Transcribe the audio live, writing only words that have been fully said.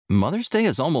Mother's Day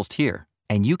is almost here,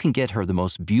 and you can get her the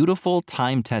most beautiful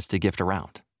time-tested gift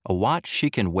around, a watch she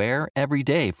can wear every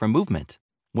day from Movement.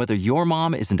 Whether your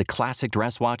mom is into classic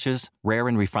dress watches, rare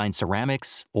and refined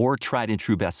ceramics, or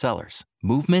tried-and-true bestsellers,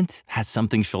 Movement has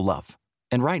something she'll love.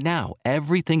 And right now,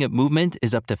 everything at Movement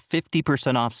is up to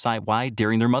 50% off site-wide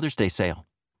during their Mother's Day sale.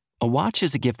 A watch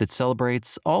is a gift that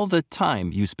celebrates all the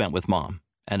time you spent with mom,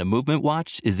 and a Movement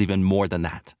watch is even more than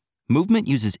that. Movement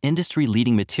uses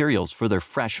industry-leading materials for their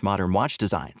fresh modern watch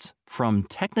designs, from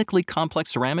technically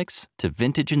complex ceramics to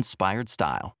vintage-inspired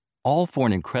style, all for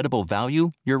an incredible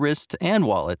value your wrist and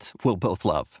wallet will both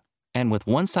love. And with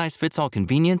one-size-fits-all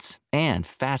convenience and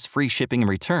fast free shipping and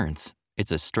returns,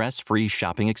 it's a stress-free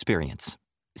shopping experience.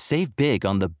 Save big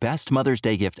on the best Mother's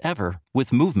Day gift ever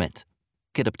with Movement.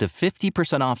 Get up to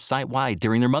 50% off site-wide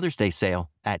during their Mother's Day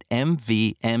sale at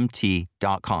MVMT.com.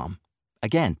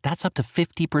 Again, that's up to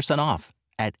 50% off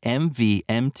at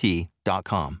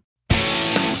MVMT.com.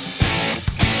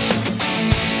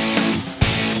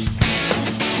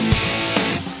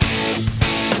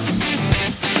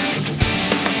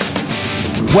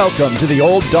 Welcome to the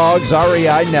Old Dogs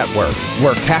REI Network,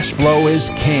 where cash flow is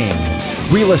king.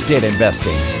 Real estate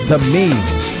investing, the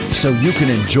means, so you can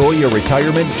enjoy your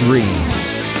retirement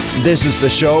dreams. This is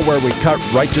the show where we cut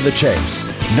right to the chase.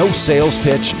 No sales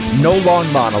pitch, no long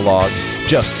monologues,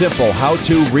 just simple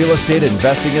how-to real estate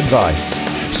investing advice,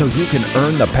 so you can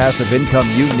earn the passive income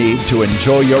you need to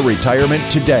enjoy your retirement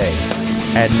today.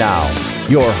 And now,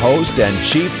 your host and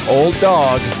chief old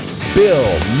dog,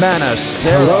 Bill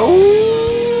Manassero.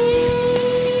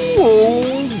 Hello,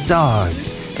 old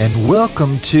dogs, and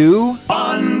welcome to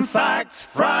Fun Facts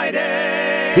Friday.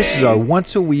 This is our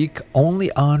once-a-week, only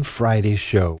on Friday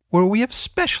show, where we have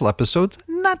special episodes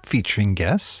not featuring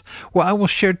guests, where I will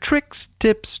share tricks,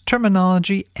 tips,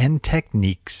 terminology, and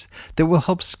techniques that will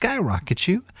help skyrocket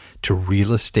you to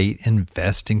real estate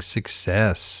investing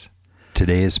success.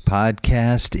 Today's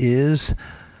podcast is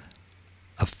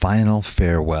a final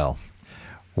farewell.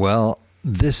 Well,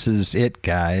 this is it,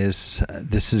 guys.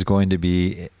 This is going to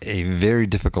be a very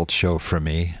difficult show for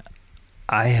me.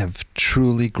 I have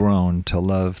truly grown to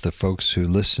love the folks who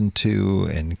listen to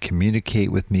and communicate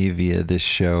with me via this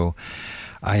show.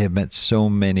 I have met so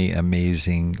many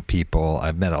amazing people.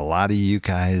 I've met a lot of you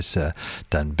guys,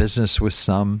 done business with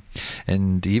some,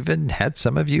 and even had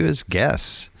some of you as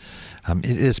guests.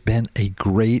 It has been a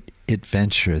great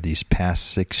adventure these past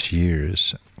 6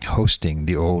 years hosting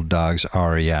the Old Dogs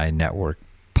REI Network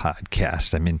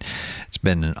podcast. I mean, it's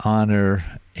been an honor,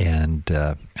 and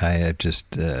I have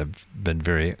just been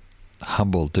very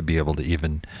humbled to be able to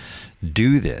even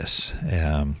do this,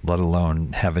 let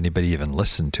alone have anybody even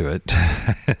listen to it.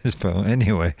 So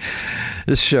anyway,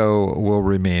 this show will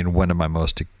remain one of my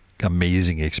most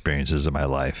amazing experiences of my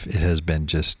life. It has been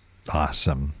just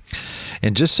awesome.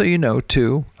 And just so you know,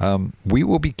 too, we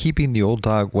will be keeping the Old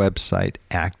Dog website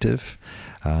active.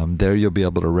 There you'll be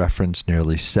able to reference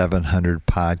nearly 700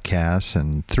 podcasts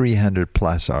and 300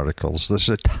 plus articles. There's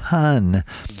a ton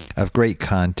of great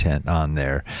content on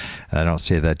there. And I don't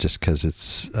say that just because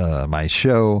it's my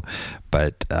show,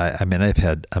 but I mean, I've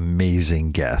had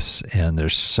amazing guests, and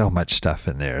there's so much stuff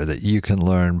in there that you can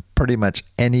learn pretty much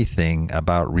anything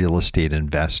about real estate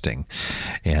investing.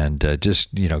 And just,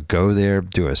 go there,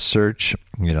 do a search,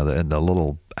 in the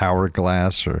little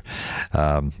hourglass or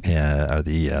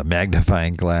the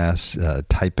magnifying glass,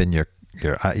 type in your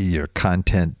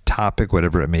content topic,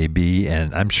 whatever it may be,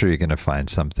 and I'm sure you're going to find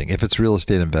something. If it's real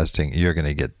estate investing, you're going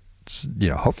to get,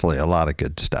 hopefully a lot of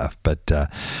good stuff. But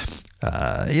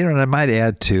and I might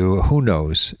add to, who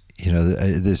knows,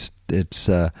 it's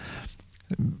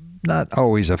not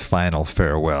always a final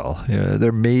farewell.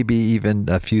 There may be even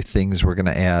a few things we're going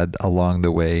to add along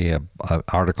the way, an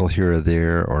article here or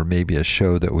there, or maybe a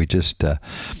show that we just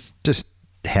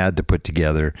had to put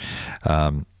together.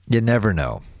 You never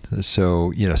know.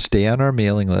 So, stay on our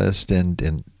mailing list,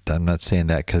 and I'm not saying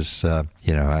that because,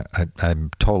 I'm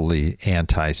totally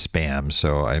anti-spam.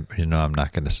 So I'm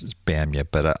not going to spam you,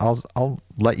 but I'll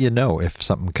let you know if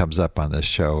something comes up on this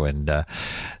show and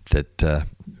that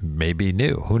may be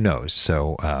new. Who knows?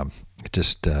 So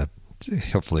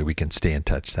hopefully we can stay in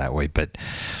touch that way. But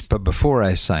before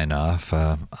I sign off,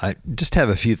 I just have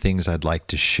a few things I'd like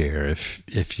to share,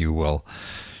 if you will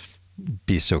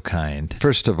be so kind.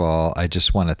 First of all, I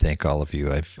just want to thank all of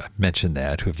you. I've mentioned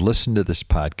that, who've listened to this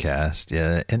podcast,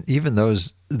 and even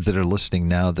those that are listening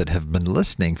now that have been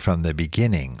listening from the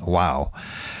beginning. Wow.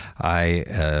 I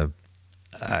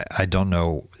don't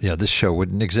know, this show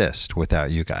wouldn't exist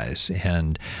without you guys.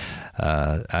 And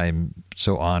I'm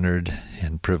so honored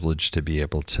and privileged to be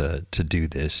able to do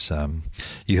this.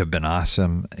 You have been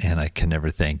awesome, and I can never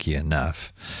thank you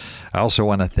enough. I also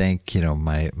want to thank,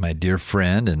 my dear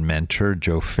friend and mentor,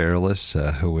 Joe Fairless,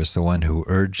 who was the one who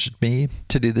urged me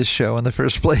to do this show in the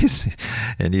first place.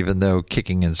 And even though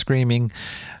kicking and screaming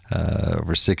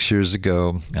over 6 years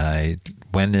ago, I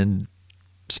went and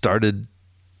started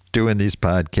doing these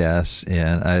podcasts,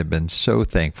 and I've been so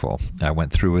thankful. I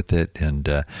went through with it, and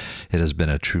it has been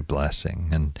a true blessing.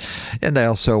 And I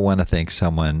also want to thank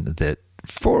someone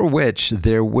for which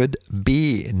there would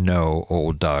be no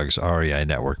Old Dogs REI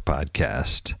Network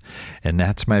podcast, and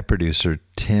that's my producer,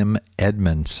 Tim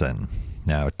Edmondson.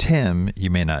 Now, Tim, you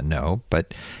may not know,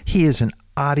 but he is an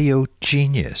audio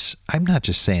genius. I'm not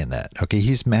just saying that. Okay,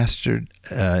 he's master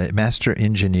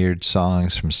engineered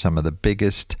songs from some of the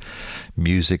biggest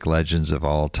music legends of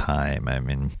all time. I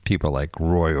mean, people like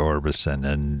Roy Orbison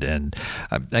and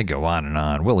I go on and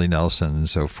on, Willie Nelson and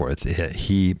so forth.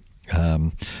 He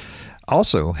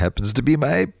also happens to be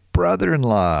my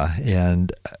brother-in-law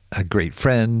and a great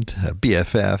friend, a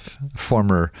BFF,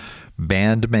 former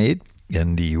bandmate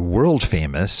in the world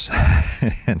famous,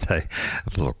 and I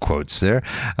have little quotes there,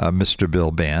 Mr.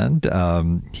 Bill Band.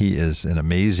 He is an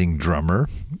amazing drummer,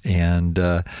 and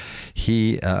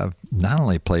he not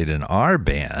only played in our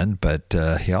band, but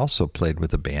he also played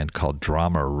with a band called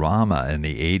Drama-Rama in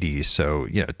the 80s. So,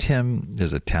 Tim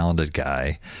is a talented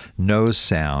guy, knows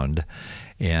sound,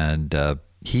 and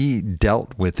he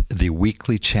dealt with the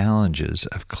weekly challenges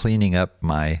of cleaning up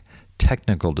my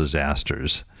technical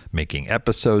disasters, making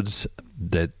episodes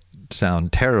that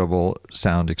sound terrible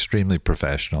sound extremely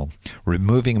professional,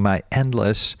 removing my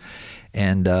endless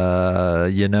and,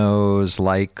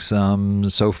 likes,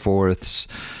 so forths,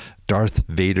 Darth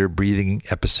Vader breathing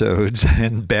episodes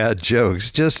and bad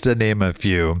jokes, just to name a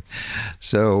few.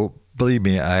 So believe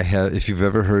me, if you've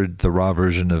ever heard the raw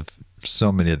version of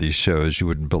so many of these shows, you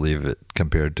wouldn't believe it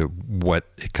compared to what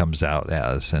it comes out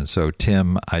as. And so,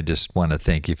 Tim, I just want to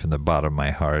thank you from the bottom of my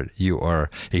heart. You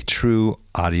are a true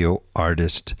audio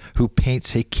artist who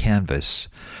paints a canvas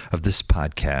of this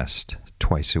podcast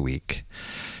twice a week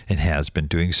and has been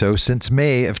doing so since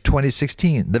May of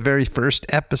 2016, the very first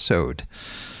episode.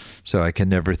 So I can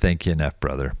never thank you enough,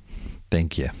 brother.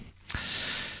 Thank you.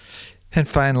 And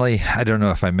finally, I don't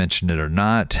know if I mentioned it or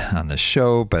not on the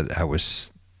show, but I was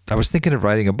thinking of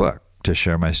writing a book to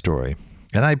share my story.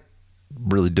 And I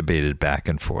really debated back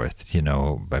and forth, getting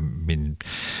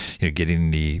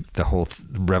the whole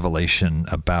revelation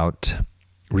about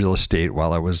real estate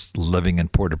while I was living in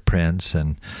Port-au-Prince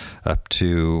and up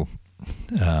to,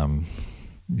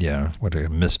 what a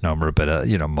misnomer, but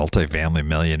multifamily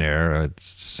millionaire. It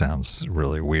sounds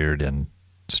really weird and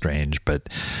strange, but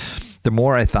the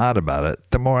more I thought about it,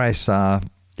 the more I saw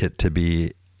it to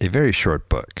be a very short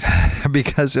book.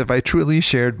 Because if I truly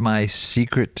shared my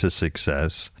secret to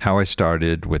success, how I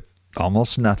started with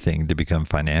almost nothing to become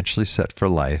financially set for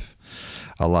life,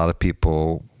 a lot of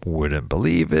people wouldn't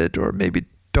believe it or maybe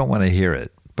don't want to hear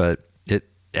it. But it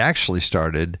actually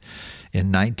started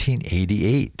in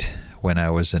 1988 when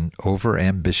I was an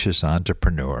overambitious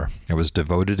entrepreneur. I was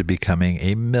devoted to becoming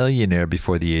a millionaire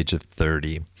before the age of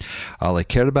 30. All I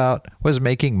cared about was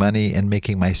making money and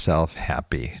making myself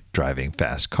happy, driving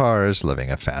fast cars,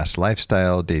 living a fast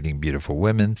lifestyle, dating beautiful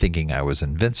women, thinking I was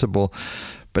invincible,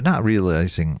 but not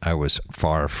realizing I was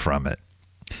far from it.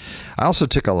 I also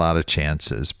took a lot of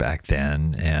chances back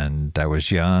then, and I was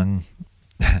young,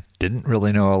 didn't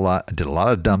really know a lot. I did a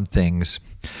lot of dumb things,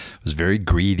 was very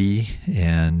greedy,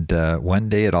 and one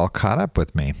day it all caught up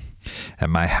with me,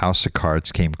 and my house of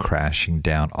cards came crashing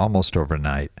down almost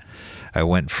overnight. I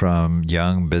went from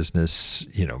young business,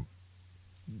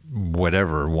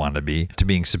 whatever wannabe, to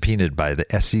being subpoenaed by the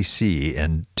SEC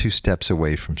and 2 steps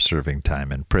away from serving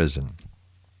time in prison.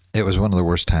 It was one of the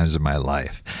worst times of my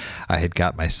life. I had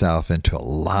got myself into a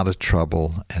lot of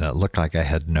trouble, and it looked like I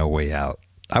had no way out.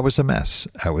 I was a mess.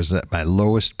 I was at my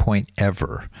lowest point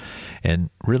ever and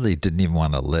really didn't even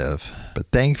want to live. But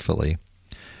thankfully,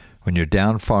 when you're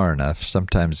down far enough,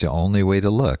 sometimes the only way to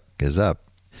look is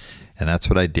up. And that's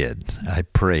what I did. I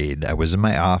prayed. I was in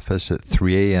my office at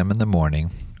 3 a.m. in the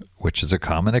morning, which is a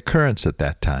common occurrence at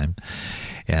that time.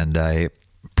 And I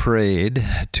prayed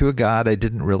to a God I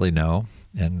didn't really know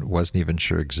and wasn't even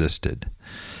sure existed.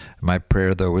 My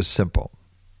prayer, though, was simple.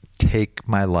 Take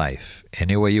my life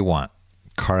any way you want.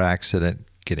 Car accident,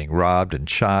 getting robbed and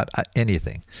shot,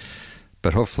 anything.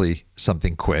 But hopefully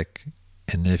something quick.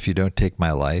 And if you don't take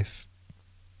my life,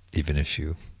 even if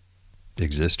you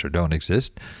exist or don't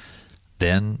exist,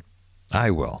 then I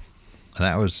will. And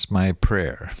that was my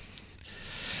prayer.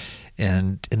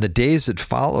 And in the days that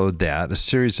followed that, a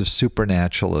series of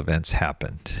supernatural events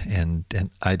happened. And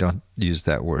I don't use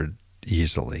that word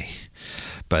easily.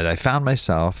 But I found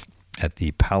myself at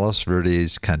the Palos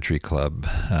Verdes Country Club,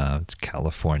 it's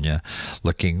California,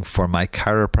 looking for my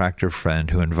chiropractor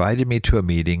friend who invited me to a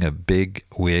meeting of big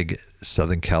wig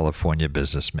Southern California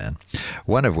businessmen,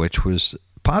 one of which was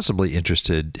possibly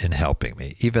interested in helping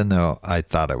me, even though I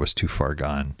thought I was too far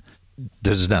gone.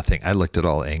 There's nothing. I looked at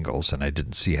all angles and I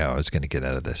didn't see how I was going to get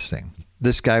out of this thing.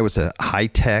 This guy was a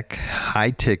high-tech,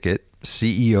 high-ticket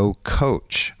CEO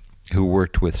coach who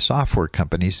worked with software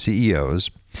companies,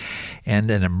 CEOs,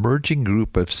 and an emerging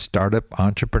group of startup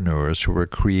entrepreneurs who were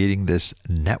creating this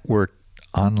network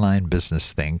online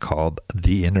business thing called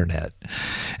the internet.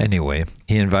 Anyway,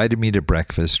 he invited me to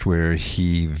breakfast where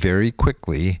he very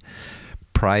quickly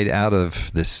pried out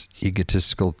of this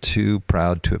egotistical, too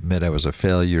proud to admit I was a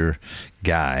failure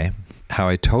guy, how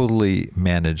I totally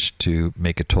managed to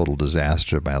make a total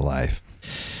disaster of my life.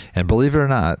 And believe it or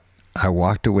not, I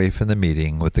walked away from the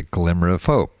meeting with a glimmer of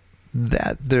hope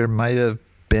that there might have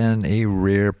been a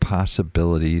rare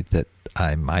possibility that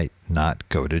I might not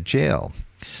go to jail.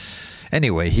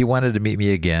 Anyway, he wanted to meet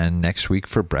me again next week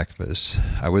for breakfast.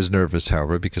 I was nervous,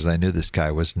 however, because I knew this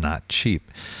guy was not cheap,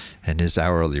 and his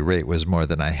hourly rate was more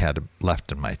than I had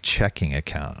left in my checking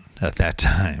account at that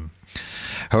time.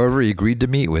 However, he agreed to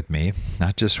meet with me,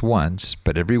 not just once,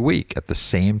 but every week at the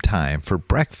same time for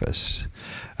breakfast.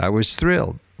 I was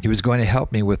thrilled. He was going to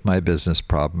help me with my business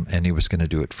problem, and he was going to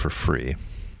do it for free.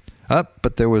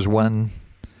 But there was one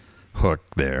hook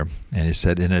there, and he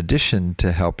said, in addition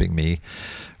to helping me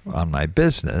on my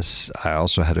business, I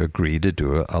also had to agree to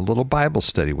do a little Bible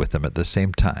study with him at the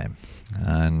same time.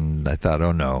 And I thought,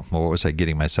 oh no, what was I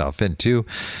getting myself into?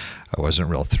 I wasn't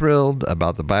real thrilled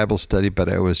about the Bible study, but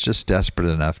I was just desperate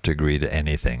enough to agree to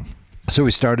anything. So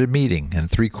we started meeting, and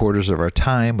 3/4 of our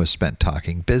time was spent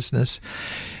talking business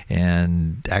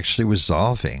and actually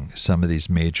resolving some of these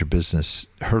major business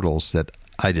hurdles that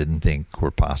I didn't think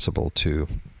were possible to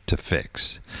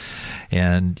fix.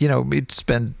 And, we'd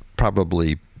spend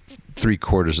probably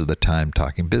 3/4 of the time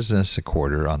talking business,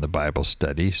 1/4 on the Bible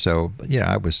study. So,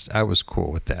 I was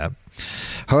cool with that.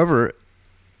 However,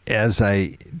 as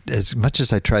much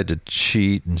as I tried to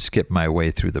cheat and skip my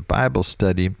way through the Bible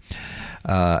study,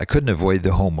 I couldn't avoid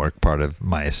the homework part of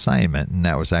my assignment, and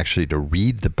that was actually to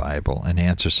read the Bible and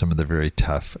answer some of the very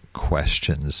tough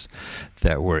questions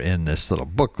that were in this little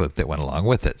booklet that went along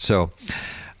with it. So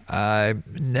I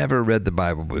never read the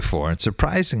Bible before, and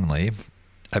surprisingly,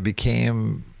 I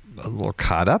became a little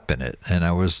caught up in it, and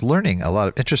I was learning a lot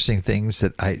of interesting things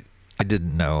that I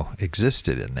didn't know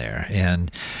existed in there.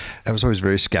 And I was always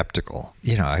very skeptical.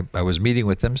 I was meeting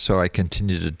with him, so I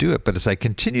continued to do it. But as I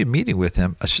continued meeting with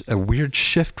him, a weird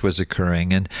shift was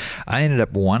occurring, and I ended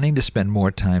up wanting to spend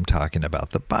more time talking about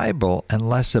the Bible and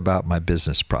less about my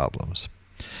business problems.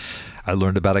 I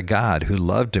learned about a God who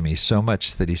loved me so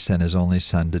much that he sent his only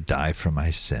son to die for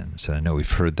my sins. And I know we've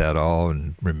heard that all,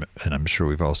 and I'm sure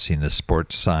we've all seen the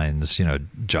sports signs,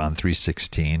 John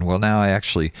 3:16. Well, now I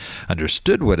actually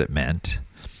understood what it meant,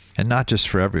 and not just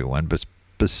for everyone, but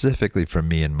specifically for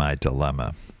me and my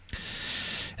dilemma.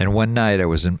 And one night I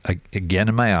was again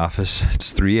in my office.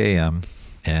 It's 3 a.m.,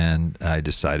 and I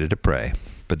decided to pray.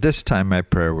 But this time my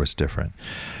prayer was different.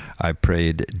 I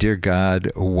prayed, "Dear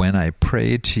God, when I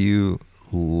prayed to you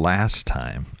last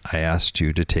time, I asked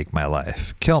you to take my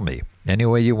life. Kill me any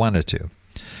way you wanted to.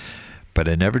 But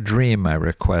I never dreamed my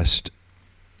request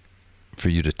for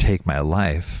you to take my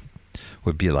life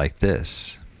would be like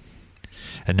this.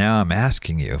 And now I'm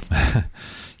asking you,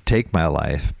 take my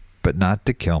life, but not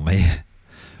to kill me,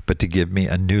 but to give me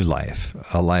a new life,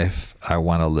 a life I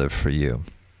want to live for you.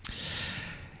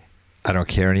 I don't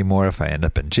care anymore if I end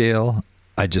up in jail.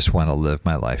 I just want to live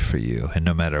my life for you. And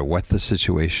no matter what the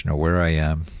situation or where I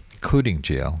am, including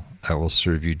jail, I will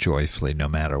serve you joyfully no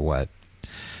matter what."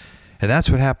 And that's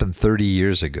what happened 30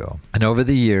 years ago. And over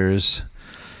the years,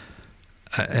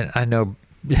 I know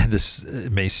this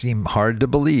may seem hard to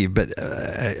believe, but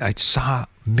I saw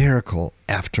miracle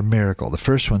after miracle. The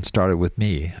first one started with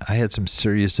me. I had some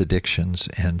serious addictions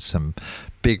and some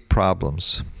big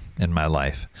problems in my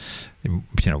life.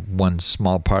 One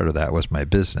small part of that was my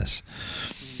business.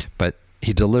 But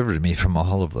he delivered me from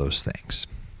all of those things.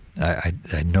 I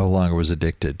no longer was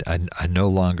addicted. I no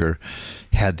longer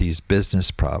had these business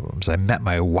problems. I met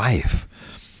my wife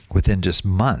within just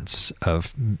months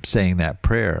of saying that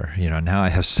prayer. Now I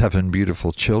have 7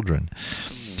 beautiful children.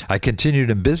 I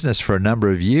continued in business for a number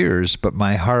of years, but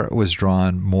my heart was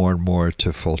drawn more and more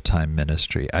to full-time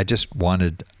ministry. I just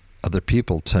wanted other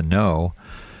people to know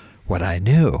what I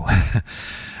knew.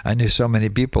 I knew so many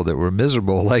people that were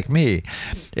miserable like me,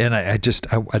 and I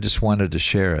just wanted to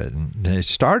share it. And it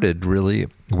started really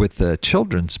with the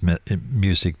children's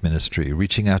music ministry,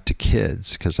 reaching out to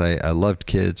kids, because I loved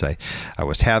kids. I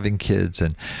was having kids,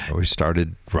 and we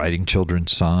started writing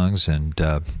children's songs, and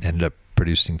ended up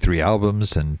producing 3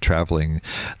 albums and traveling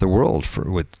the world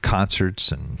with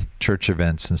concerts and church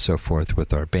events and so forth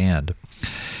with our band.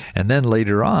 And then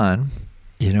later on,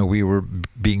 we were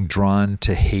being drawn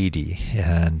to Haiti,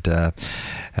 and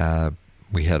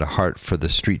we had a heart for the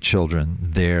street children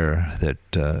there that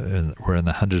were in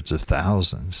the hundreds of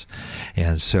thousands.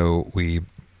 And so we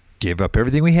gave up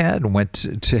everything we had and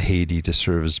went to Haiti to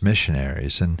serve as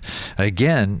missionaries. And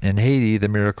again, in Haiti, the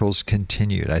miracles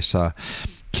continued. I saw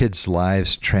kids'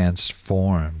 lives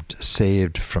transformed,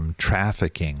 saved from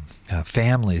trafficking,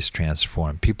 families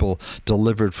transformed, people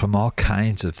delivered from all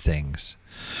kinds of things.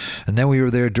 And then we were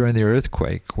there during the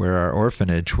earthquake, where our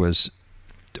orphanage was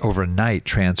overnight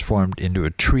transformed into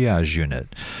a triage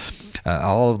unit.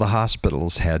 All of the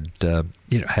hospitals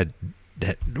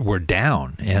were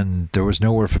down, and there was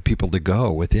nowhere for people to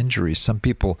go with injuries. Some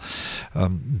people,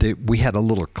 we had a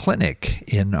little clinic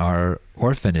in our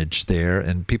orphanage there,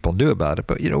 and people knew about it,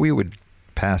 but we would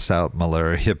pass out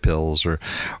malaria pills or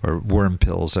worm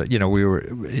pills. We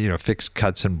were, fix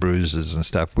cuts and bruises and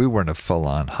stuff. We weren't a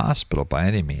full-on hospital by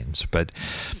any means, but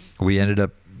we ended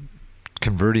up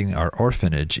converting our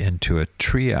orphanage into a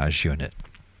triage unit.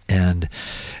 And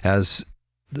as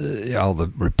all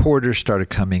the reporters started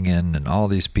coming in, and all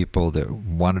these people that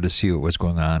wanted to see what was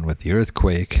going on with the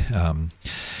earthquake,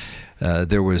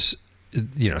 there was,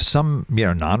 some,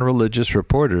 non-religious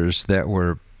reporters that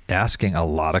were asking a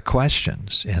lot of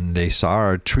questions, and they saw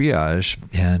our triage,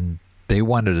 and they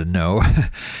wanted to know,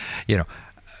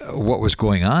 what was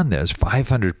going on there.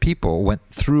 500 people went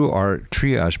through our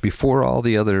triage before all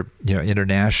the other,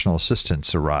 international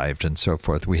assistants arrived and so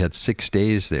forth. We had 6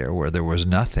 days there where there was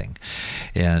nothing,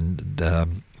 and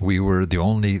we were the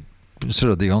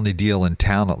only deal in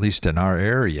town, at least in our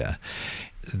area.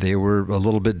 They were a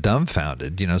little bit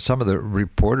dumbfounded. Some of the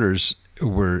reporters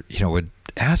would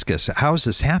ask us, how is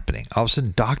this happening? All of a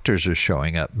sudden, doctors are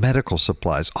showing up, medical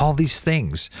supplies, all these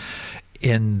things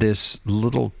in this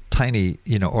little tiny,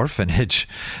 orphanage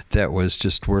that was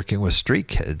just working with street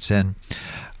kids. And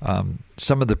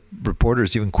some of the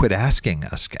reporters even quit asking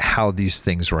us how these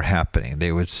things were happening.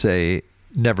 They would say,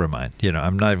 never mind,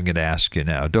 I'm not even going to ask you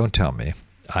now. Don't tell me.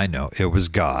 I know it was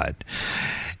God.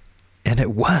 And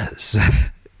it was.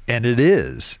 And it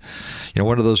is.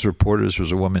 One of those reporters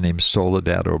was a woman named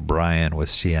Soledad O'Brien with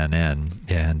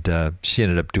CNN, and she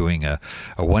ended up doing a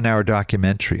 1-hour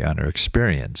documentary on her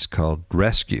experience called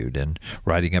Rescued, and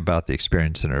writing about the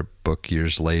experience in her book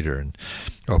years later. And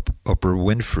Oprah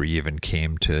Winfrey even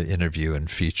came to interview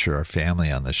and feature our family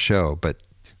on the show. But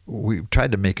we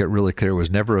tried to make it really clear it was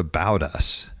never about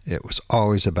us. It was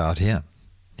always about Him.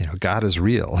 God is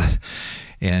real,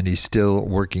 and He's still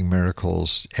working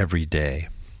miracles every day.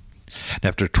 And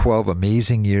after 12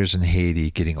 amazing years in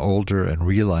Haiti, getting older and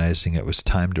realizing it was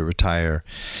time to retire,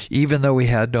 even though we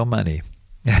had no money,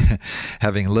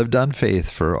 having lived on faith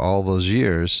for all those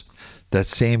years, that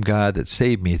same God that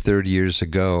saved me 30 years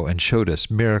ago and showed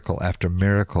us miracle after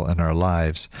miracle in our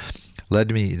lives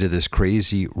led me to this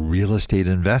crazy real estate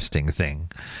investing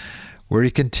thing, where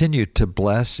He continued to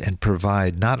bless and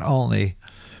provide not only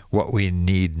what we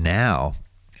need now,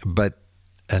 but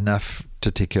enough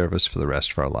to take care of us for the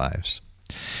rest of our lives.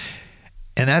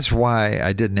 And that's why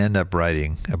I didn't end up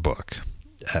writing a book.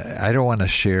 I don't want to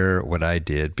share what I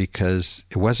did, because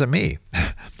it wasn't me.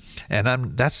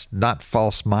 And that's not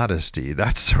false modesty.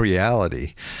 That's the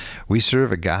reality. We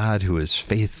serve a God who is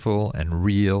faithful and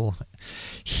real.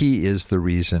 He is the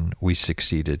reason we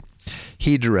succeeded.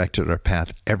 He directed our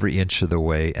path every inch of the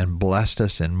way and blessed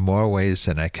us in more ways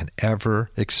than I can ever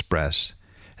express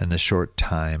in the short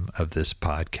time of this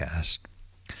podcast.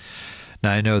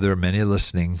 Now, I know there are many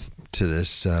listening to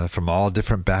this from all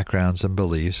different backgrounds and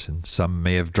beliefs, and some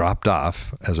may have dropped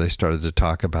off as I started to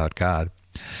talk about God.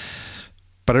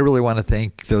 But I really want to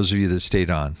thank those of you that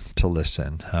stayed on to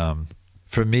listen.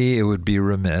 For me, it would be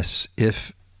remiss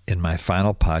if in my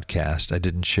final podcast I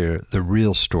didn't share the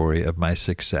real story of my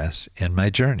success and my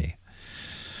journey.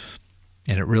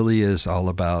 And it really is all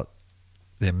about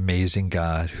the amazing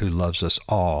God who loves us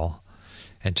all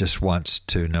and just wants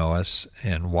to know us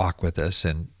and walk with us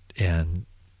and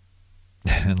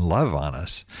love on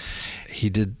us. He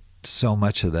did so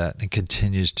much of that and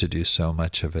continues to do so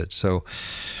much of it. So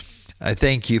I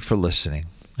thank you for listening,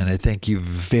 and I thank you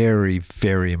very,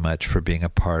 very much for being a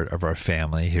part of our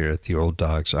family here at the Old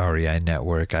Dogs REI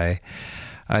Network. I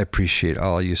I appreciate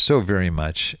all of you so very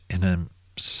much, and I'm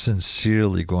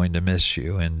sincerely going to miss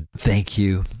you. And thank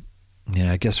you.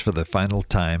 Yeah, I guess for the final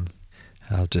time,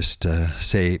 I'll just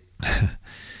say,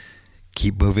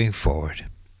 keep moving forward,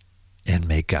 and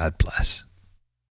may God bless.